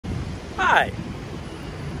Hi.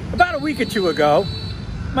 About a week or two ago,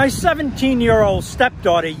 my 17-year-old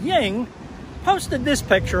stepdaughter Ying posted this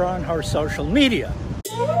picture on her social media.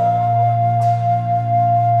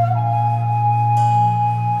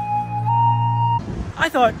 I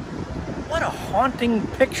thought, what a haunting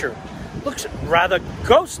picture. Looks rather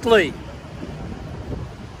ghostly.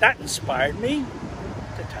 That inspired me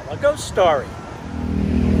to tell a ghost story.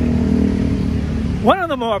 One of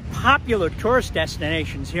the more popular tourist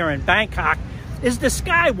destinations here in Bangkok is the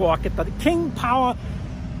skywalk at the King Power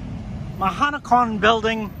Mahanakhon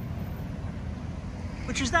Building,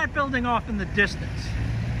 which is that building off in the distance.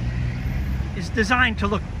 It's designed to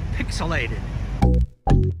look pixelated.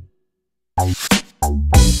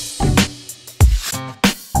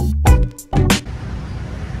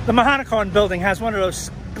 The Mahanakhon Building has one of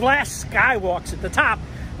those glass skywalks at the top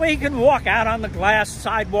where you can walk out on the glass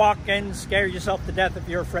sidewalk and scare yourself to death if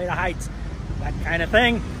you're afraid of heights, that kind of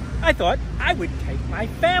thing. I thought I would take my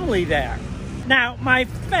family there. Now, my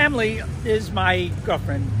family is my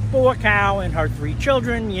girlfriend, Cow, and her 3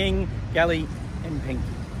 children, Ying, Gelly, and Pinky.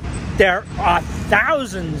 There are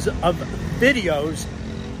thousands of videos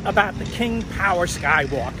about the King Power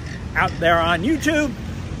Skywalk out there on YouTube,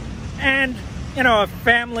 and you know, a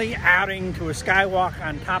family outing to a skywalk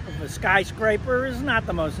on top of a skyscraper is not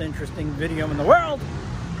the most interesting video in the world.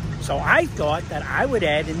 So I thought that I would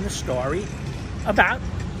add in the story about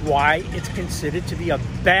why it's considered to be a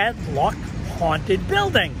bad luck haunted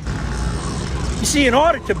building. You see, in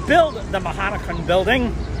order to build the Mahanakhon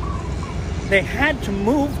Building, they had to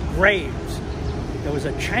move graves. There was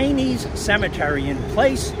a Chinese cemetery in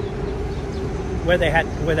place where they had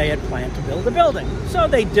planned to build a building. So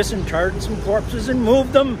they disinterred some corpses and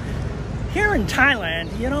moved them. Here in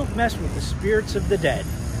Thailand, you don't mess with the spirits of the dead.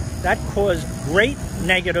 That caused great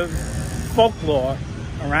negative folklore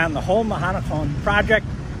around the whole Mahanakhon project,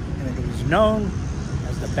 and it was known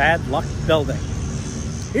as the Bad Luck Building.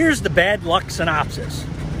 Here's the bad luck synopsis.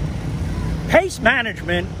 Pace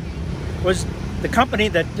Management was the company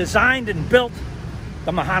that designed and built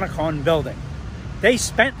the Mahanakhon Building. They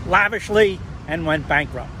spent lavishly and went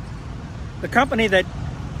bankrupt. The company that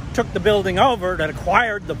took the building over, that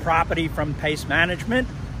acquired the property from Pace Management,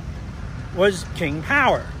 was King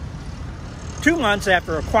Power. 2 months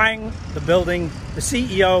after acquiring the building, the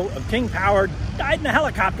CEO of King Power died in a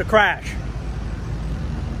helicopter crash.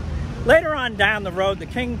 Later on down the road, the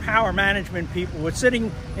King Power Management people were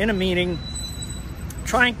sitting in a meeting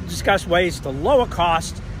trying to discuss ways to lower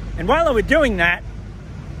costs, and while they were doing that,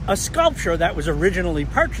 a sculpture that was originally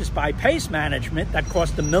purchased by Pace Management that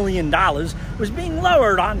cost $1 million was being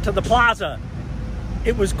lowered onto the plaza.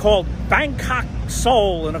 It was called Bangkok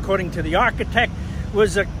Soul, and according to the architect,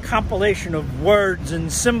 was a compilation of words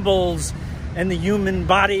and symbols and the human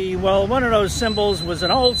body. Well, one of those symbols was an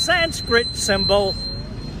old Sanskrit symbol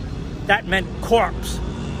that meant corpse.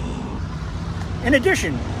 In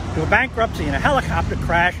addition to a bankruptcy and a helicopter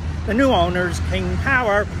crash, the new owners, King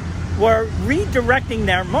Power, were redirecting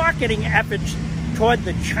their marketing efforts toward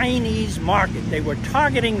the Chinese market. They were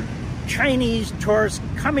targeting Chinese tourists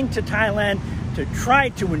coming to Thailand to try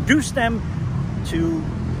to induce them to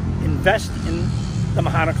invest in the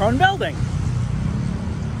Mahanakhon Building.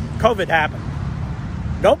 COVID happened.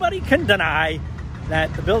 Nobody can deny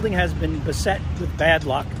that the building has been beset with bad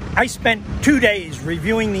luck. I spent 2 days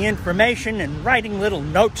reviewing the information and writing little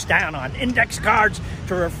notes down on index cards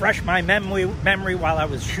to refresh my memory while I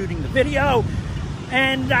was shooting the video.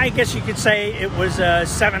 And I guess you could say it was a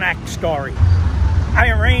 7-act story. I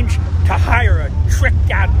arranged to hire a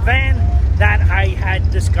tricked-out van that I had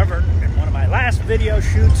discovered in one of my last video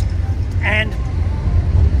shoots, and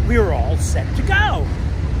we were all set to go.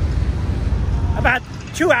 About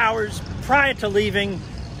 2 hours prior to leaving,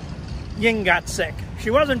 Ying got sick. She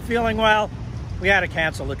wasn't feeling well. We had to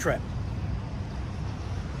cancel the trip.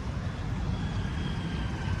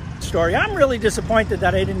 I'm really disappointed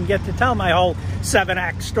that I didn't get to tell my whole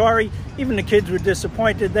 7-act story. Even the kids were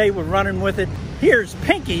disappointed. They were running with it. Here's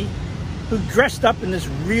Pinky, who dressed up in this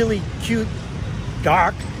really cute,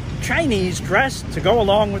 dark Chinese dress to go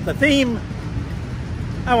along with the theme.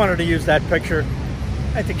 I wanted to use that picture.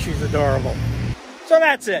 I think she's adorable. So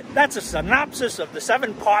that's it. That's a synopsis of the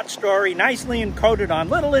 7-part story, nicely encoded on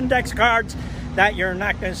little index cards that you're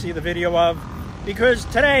not going to see the video of, because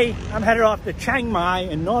today I'm headed off to Chiang Mai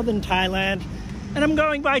in northern Thailand, and I'm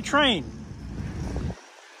going by train.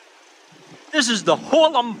 This is the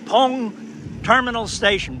Ho Lampong Terminal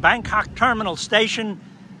Station, Bangkok Terminal Station,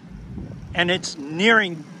 and it's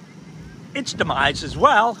nearing its demise as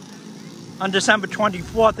well. On December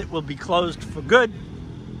 24th, it will be closed for good.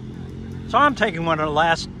 So I'm taking one of the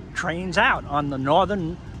last trains out on the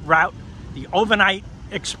northern route the overnight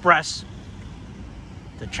express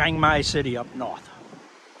to Chiang Mai city up north.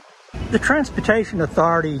 The Transportation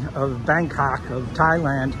Authority of Bangkok, of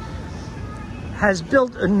Thailand, has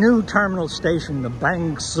built a new terminal station, the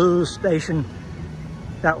Bang Sue station,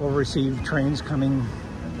 that will receive trains coming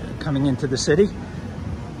into the city.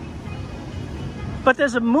 But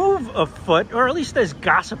there's a move afoot, or at least there's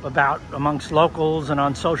gossip about amongst locals and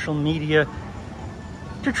on social media,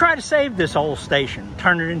 to try to save this old station,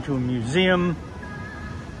 turn it into a museum.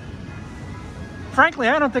 Frankly,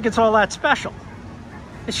 I don't think it's all that special.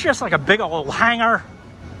 It's just like a big old hangar.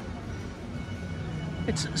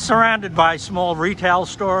 It's surrounded by small retail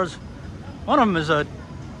stores. One of them is a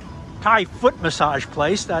Thai foot massage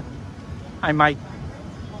place that I might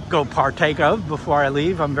go partake of before I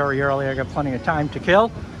leave. I'm very early, I got plenty of time to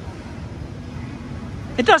kill.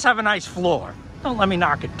 It does have a nice floor. Don't let me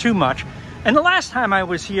knock it too much. And the last time I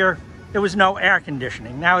was here, there was no air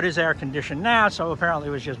conditioning. Now it is air conditioned now, so apparently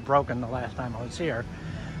it was just broken the last time I was here.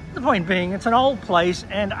 The point being, it's an old place,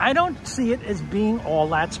 and I don't see it as being all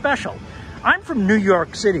that special. I'm from New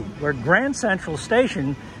York City, where Grand Central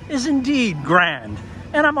Station is indeed grand.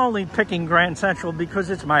 And I'm only picking Grand Central because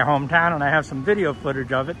it's my hometown and I have some video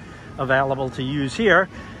footage of it available to use here.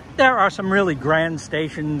 There are some really grand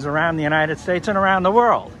stations around the United States and around the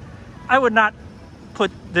world. I would not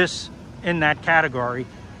put this in that category.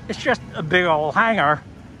 It's just a big old hangar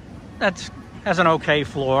that has an okay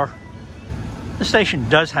floor. The station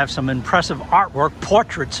does have some impressive artwork,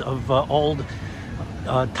 portraits of old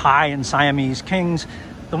Thai and Siamese kings.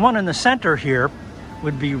 The one in the center here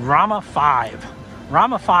would be Rama V.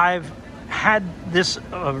 Rama V had this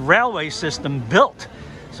railway system built,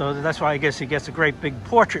 so that's why I guess he gets a great big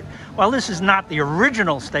portrait. While this is not the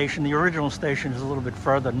original station is a little bit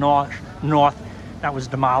further north. That was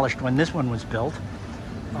demolished when this one was built.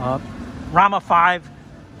 Rama V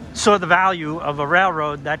saw the value of a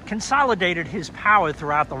railroad that consolidated his power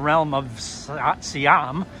throughout the realm of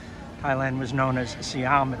Siam. Thailand was known as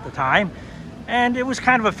Siam at the time. And it was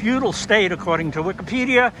kind of a feudal state, according to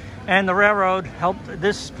Wikipedia, and the railroad helped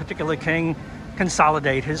this particular king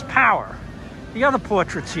consolidate his power. The other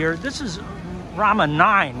portraits here, this is Rama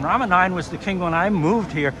IX. Rama IX was the king when I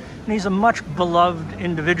moved here, and he's a much beloved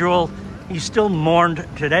individual. He's still mourned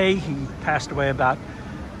today. He passed away about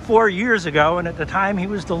 4 years ago, and at the time he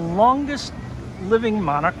was the longest living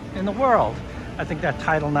monarch in the world. I think that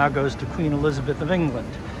title now goes to Queen Elizabeth of England.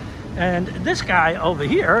 And this guy over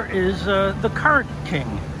here is the current king,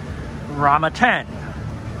 Rama X.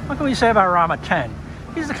 What can we say about Rama X?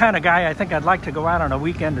 He's the kind of guy I think I'd like to go out on a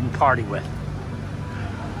weekend and party with.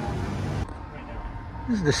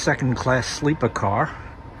 This is the second-class sleeper car,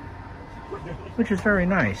 which is very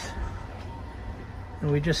nice. And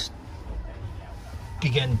we just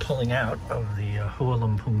began pulling out of the Hua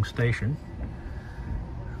Lamphong station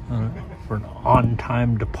for an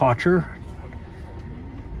on-time departure.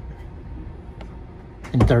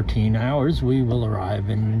 In 13 hours, we will arrive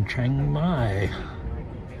in Chiang Mai.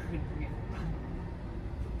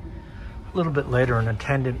 A little bit later, an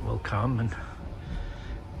attendant will come and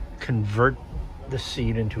convert the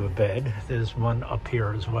seat into a bed. There's one up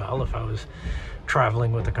here as well. If I was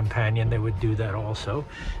traveling with a companion, they would do that also.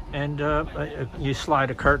 And you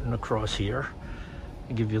slide a curtain across here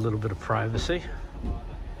and give you a little bit of privacy.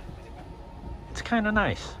 It's kind of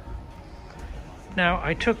nice. Now,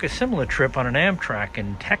 I took a similar trip on an Amtrak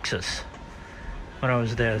in Texas when I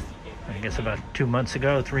was there, I guess about 3 months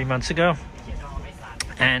ago.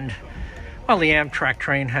 And, well, the Amtrak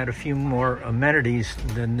train had a few more amenities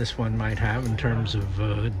than this one might have in terms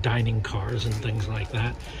of dining cars and things like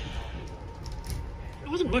that. It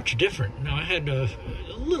wasn't much different. Now, I had a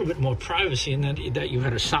little bit more privacy in that you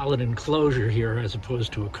had a solid enclosure here as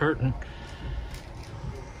opposed to a curtain.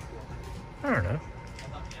 I don't know.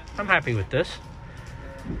 I'm happy with this.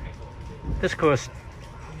 This cost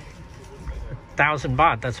 1,000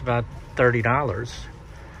 baht. That's about $30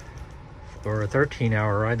 for a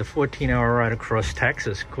 13-hour ride. The 14-hour ride across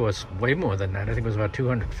Texas costs way more than that. I think it was about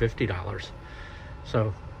 $250.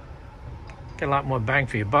 So get a lot more bang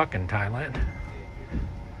for your buck in Thailand.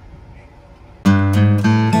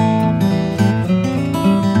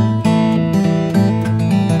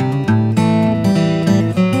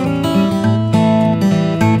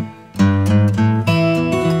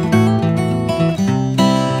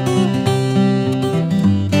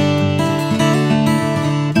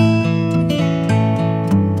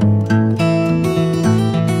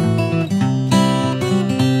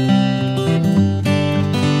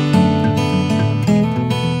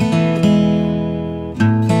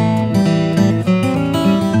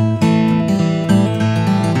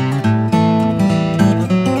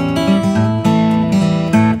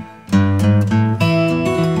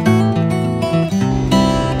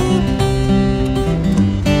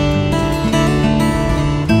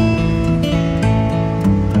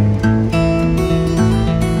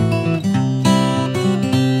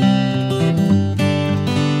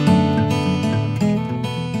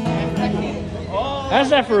 How's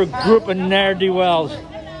that for a group of ne'er-do-wells?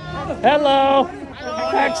 Hello,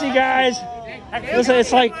 taxi guys.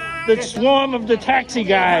 It's like the swarm of the taxi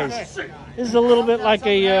guys. This is a little bit like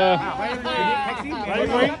a... I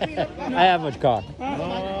have a car.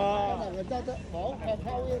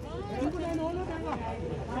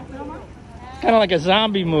 Kind of like a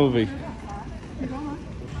zombie movie.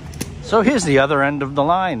 So here's the other end of the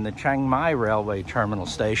line, the Chiang Mai railway terminal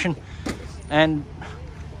station. And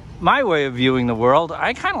my way of viewing the world,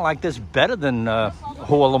 I kind of like this better than Hua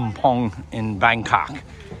Lamphong in Bangkok.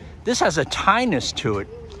 This has a tiness to it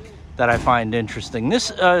that I find interesting.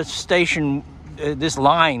 This station, this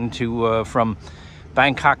line from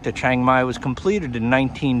Bangkok to Chiang Mai was completed in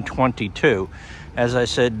 1922. As I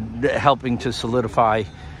said, helping to solidify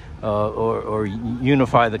or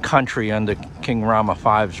unify the country under King Rama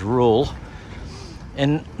V's rule.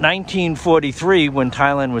 In 1943, when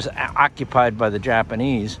Thailand was occupied by the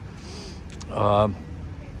Japanese,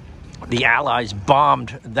 the Allies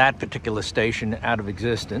bombed that particular station out of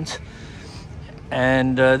existence.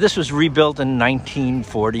 And this was rebuilt in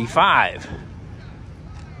 1945.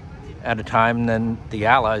 At a time then the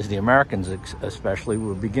Allies, the Americans especially,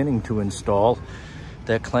 were beginning to install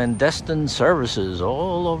their clandestine services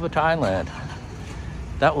all over Thailand.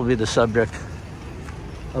 That will be the subject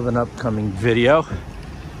of an upcoming video,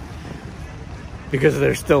 because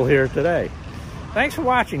they're still here today. Thanks for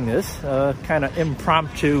watching this kind of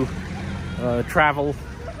impromptu travel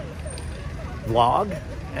vlog,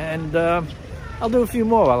 and I'll do a few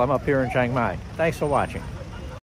more while I'm up here in Chiang Mai. Thanks for watching.